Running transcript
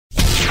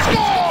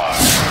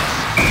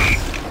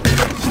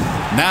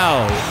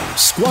Now,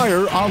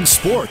 Squire on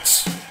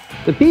Sports.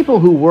 The people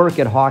who work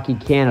at Hockey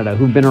Canada,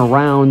 who've been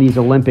around these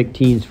Olympic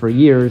teams for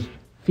years,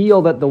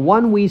 feel that the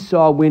one we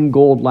saw win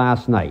gold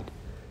last night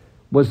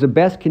was the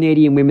best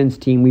Canadian women's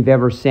team we've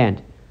ever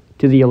sent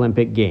to the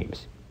Olympic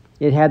Games.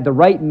 It had the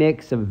right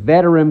mix of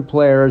veteran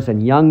players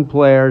and young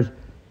players.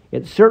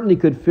 It certainly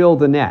could fill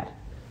the net.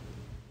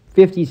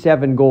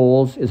 57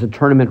 goals is a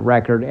tournament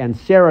record, and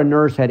Sarah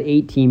Nurse had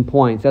 18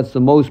 points. That's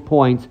the most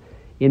points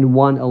in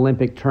one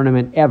Olympic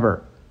tournament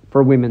ever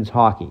for women's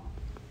hockey.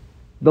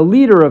 The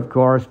leader, of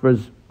course,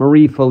 was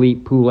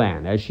Marie-Philippe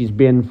Poulin, as she's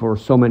been for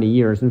so many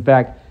years. In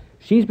fact,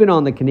 she's been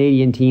on the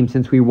Canadian team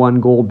since we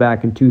won gold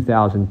back in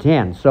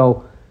 2010.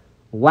 So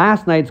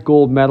last night's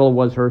gold medal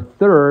was her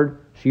third.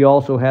 She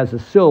also has a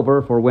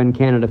silver for when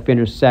Canada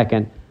finished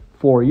second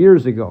 4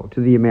 years ago to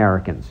the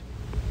Americans.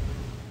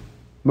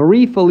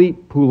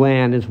 Marie-Philippe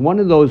Poulin is one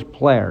of those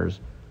players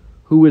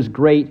who is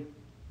great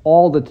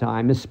all the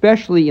time,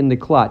 especially in the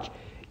clutch.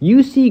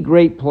 You see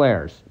great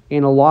players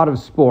in a lot of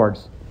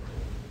sports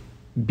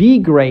be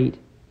great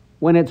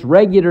when it's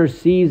regular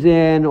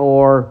season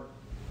or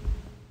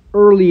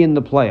early in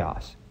the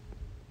playoffs.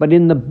 But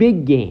in the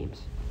big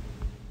games,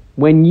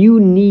 when you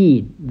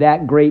need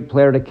that great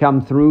player to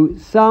come through,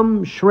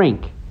 some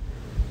shrink.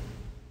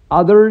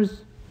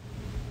 Others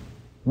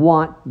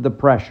want the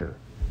pressure.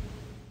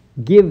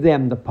 Give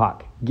them the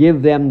puck.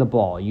 Give them the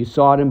ball. You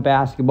saw it in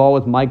basketball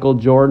with Michael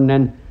Jordan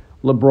and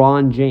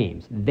LeBron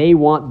James. They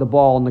want the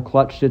ball in the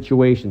clutch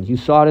situations. You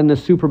saw it in the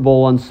Super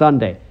Bowl on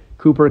Sunday.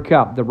 Cooper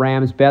Kupp, the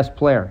Rams' best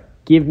player.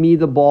 Give me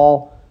the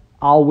ball,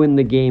 I'll win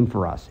the game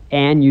for us.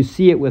 And you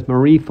see it with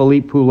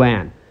Marie-Philippe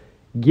Poulin.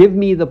 Give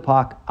me the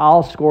puck,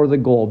 I'll score the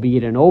goal. Be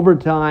it in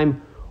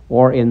overtime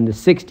or in the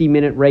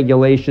 60-minute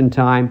regulation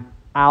time,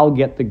 I'll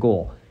get the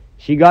goal.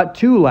 She got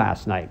 2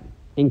 last night,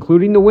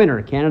 including the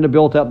winner. Canada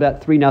built up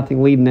that 3-0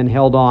 lead and then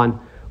held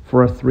on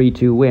for a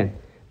 3-2 win.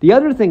 The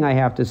other thing I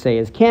have to say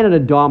is Canada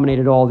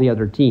dominated all the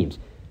other teams.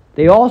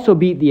 They also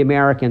beat the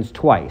Americans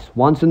twice,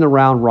 once in the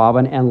round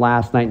robin and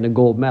last night in the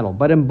gold medal.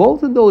 But in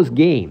both of those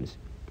games,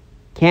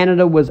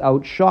 Canada was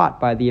outshot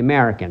by the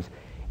Americans.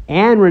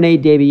 And Renee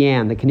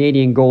Debian, the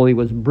Canadian goalie,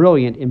 was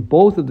brilliant in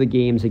both of the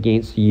games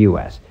against the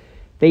U.S.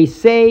 They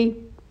say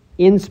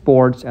in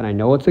sports, and I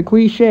know it's a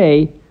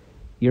cliche,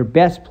 your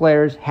best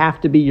players have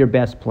to be your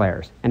best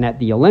players. And at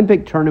the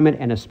Olympic tournament,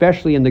 and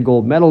especially in the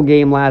gold medal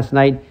game last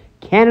night,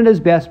 Canada's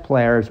best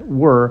players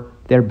were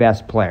their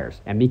best players.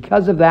 And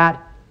because of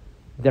that,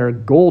 they're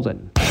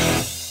golden.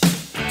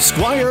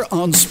 Squire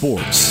on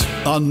Sports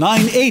on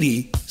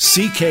 980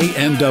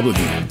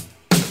 CKNW.